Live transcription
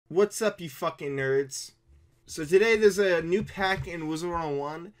What's up, you fucking nerds? So today there's a new pack in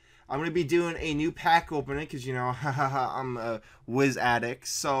Wizard101. I'm going to be doing a new pack opening because, you know, I'm a Wiz addict.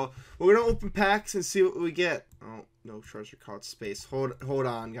 So we're going to open packs and see what we get. Oh, no treasure card space. Hold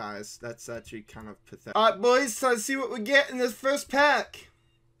on, guys. That's actually kind of pathetic. Alright, boys, let's see what we get in this first pack.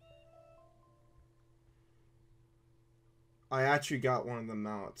 I actually got one of the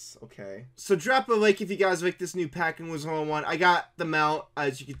mounts. Okay. So drop a like if you guys like this new pack in Wizard101. I got the mount,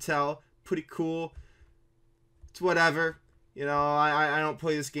 as you can tell. Pretty cool. It's whatever. You know, I don't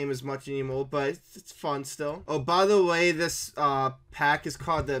play this game as much anymore, but it's fun still. Oh, by the way, this pack is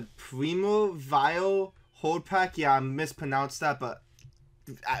called the Primeval Hold Pack. Yeah, I mispronounced that, but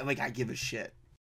I give a shit.